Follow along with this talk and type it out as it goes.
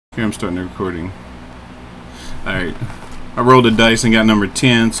Here I'm starting the recording. Alright. I rolled a dice and got number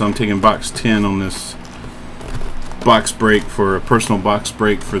 10, so I'm taking box 10 on this box break for a personal box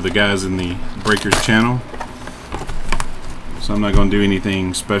break for the guys in the Breakers channel. So I'm not going to do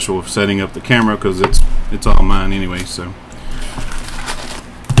anything special with setting up the camera because it's all mine anyway, so.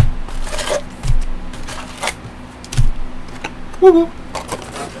 Woo-hoo.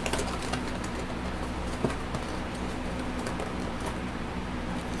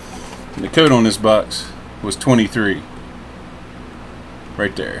 The code on this box was 23.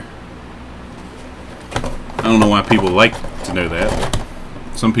 Right there. I don't know why people like to know that.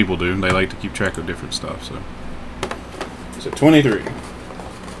 Some people do. They like to keep track of different stuff. So 23.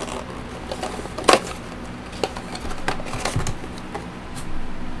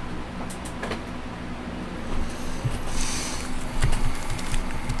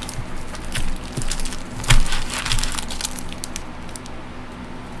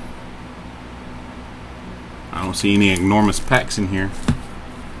 I don't see any enormous packs in here.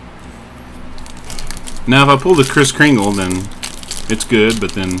 Now if I pull the Kris Kringle, then it's good,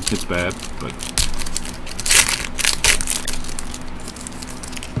 but then it's bad. But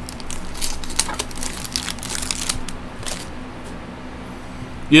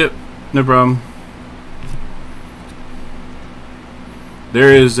yep, no problem.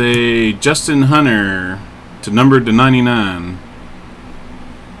 There is a Justin Hunter to numbered to 99.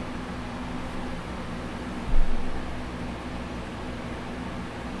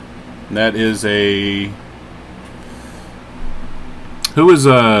 That is a... Who is,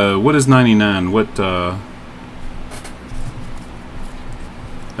 what is 99? What, that's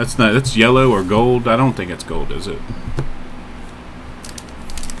not, that's yellow or gold? I don't think it's gold, is it?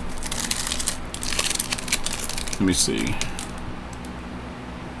 Let me see.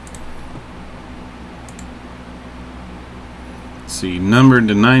 Let's see, numbered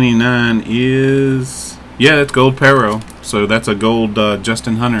to 99 is... Yeah, that's gold Pero. So that's a gold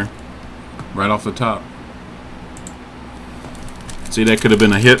Justin Hunter. Right off the top. See, that could have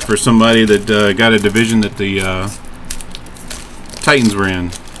been a hit for somebody that got a division that the Titans were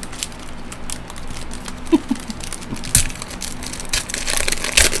in.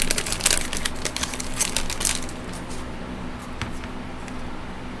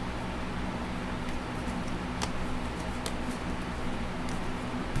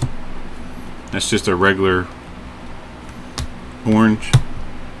 That's just a regular orange.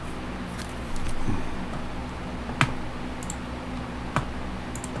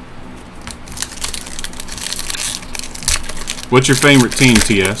 What's your favorite team,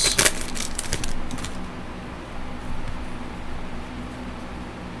 TS?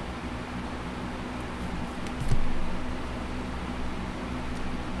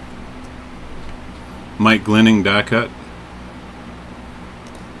 Mike Glenning die cut.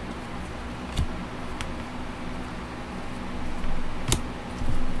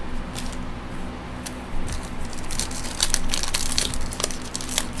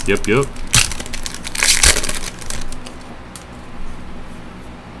 Yep.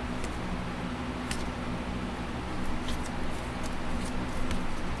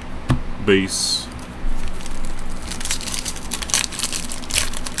 Base.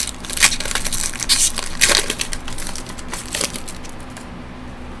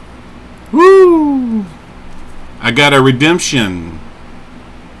 Woo! I got a redemption.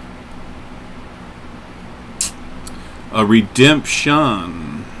 A redemption.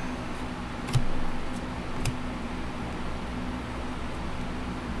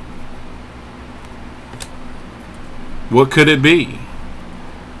 What could it be?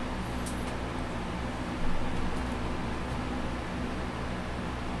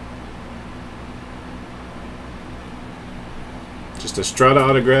 Just a Strata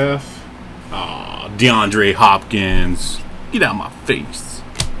autograph. Aw, DeAndre Hopkins. Get out of my face.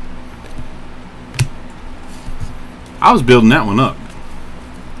 I was building that one up.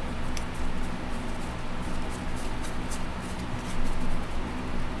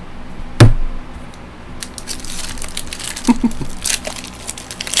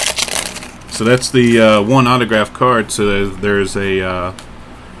 So that's the one autograph card. So there's a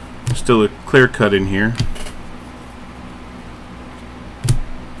still a clear cut in here.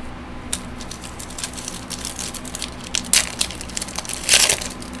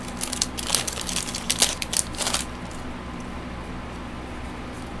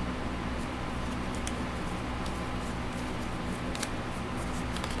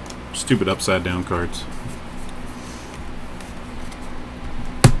 Stupid upside down cards.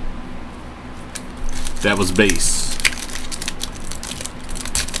 That was base.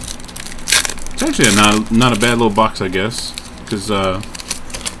 It's actually not a bad little box, I guess, because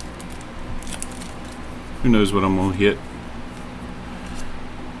Who knows what I'm gonna hit?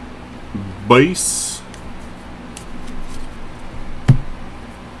 Base.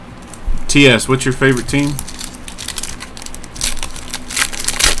 TS, what's your favorite team?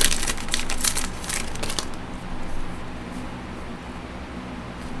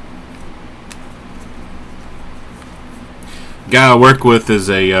 Guy I work with is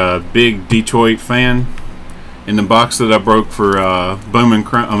a big Detroit fan. In the box that I broke for Bowman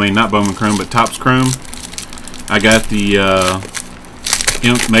Chrome, I mean not Bowman Chrome, but Topps Chrome, I got the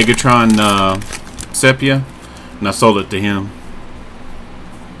Imp Megatron Sepia, and I sold it to him.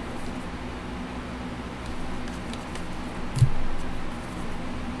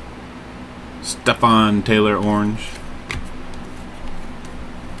 Stephon Taylor Orange.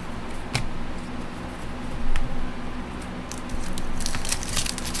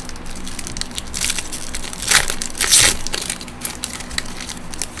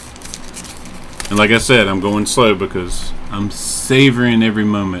 And like I said, I'm going slow because I'm savoring every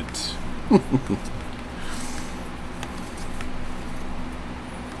moment.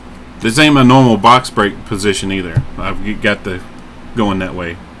 This ain't my normal box break position either. I've got the going that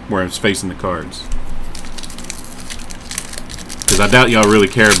way where it's facing the cards. Because I doubt y'all really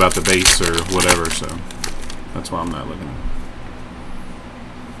care about the base or whatever, so that's why I'm not looking at it.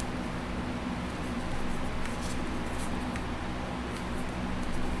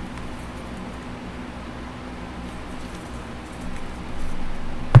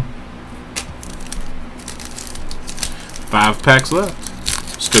 Five packs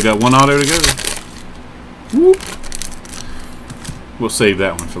left. Still got one auto to go. Whoop. We'll save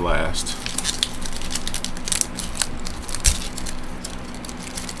that one for last.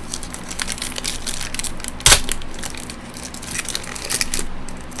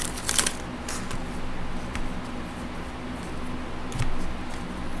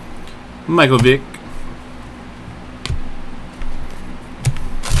 Michael Vick.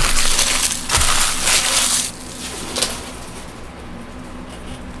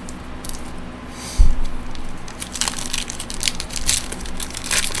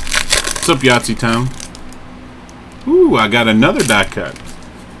 What's up, Yahtzee time? Ooh, I got another die cut.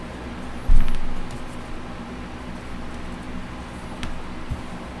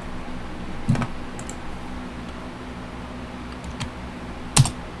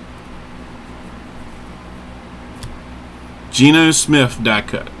 Geno Smith die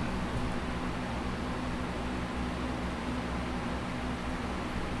cut.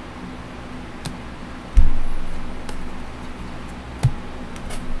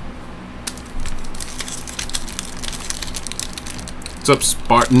 What's up,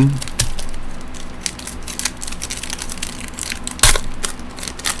 Spartan?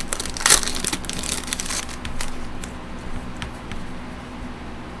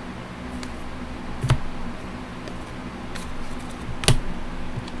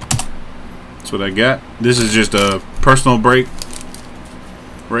 That's what I got. This is just a personal break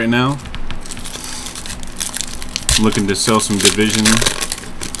right now. I'm looking to sell some division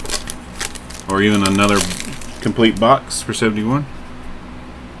or even another complete box for 71.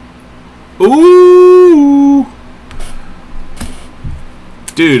 Ooh,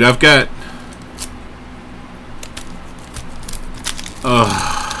 dude, I've got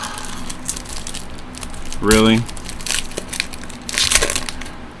really,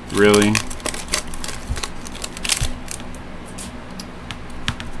 really,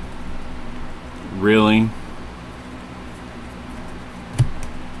 really,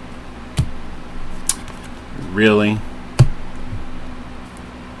 really.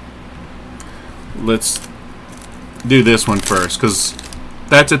 Let's do this one first, because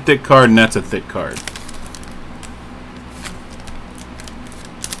that's a thick card and that's a thick card.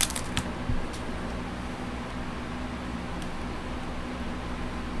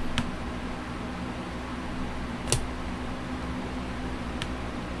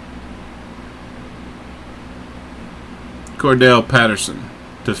 Cordell Patterson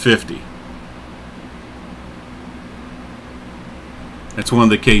 /50. That's one of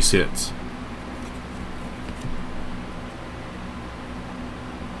the case hits.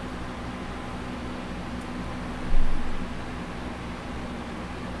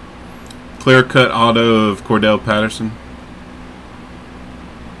 Clear cut auto of Cordell Patterson.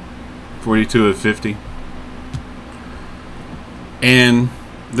 42/50. And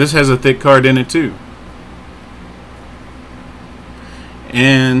this has a thick card in it too.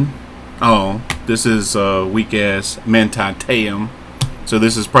 And oh, this is a weak ass Manti. So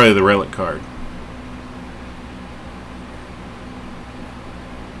this is probably the relic card.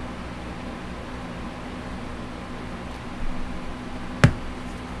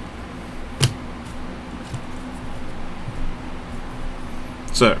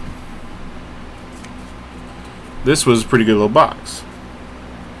 So this was a pretty good little box.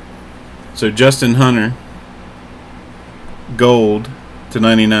 So Justin Hunter, gold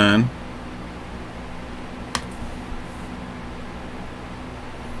 /99.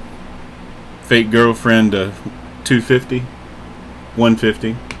 Fake Girlfriend to 250,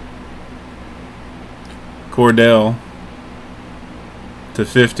 150. Cordell to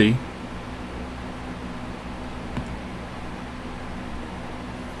 50.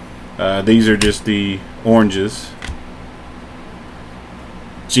 These are just the oranges.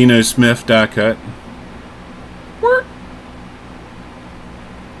 Geno Smith die cut.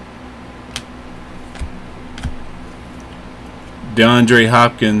 DeAndre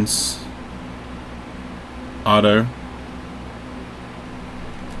Hopkins auto.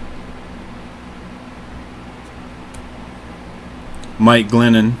 Mike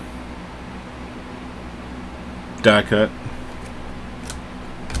Glennon die cut.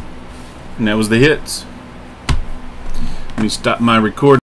 And that was the hits. Let me stop my recording.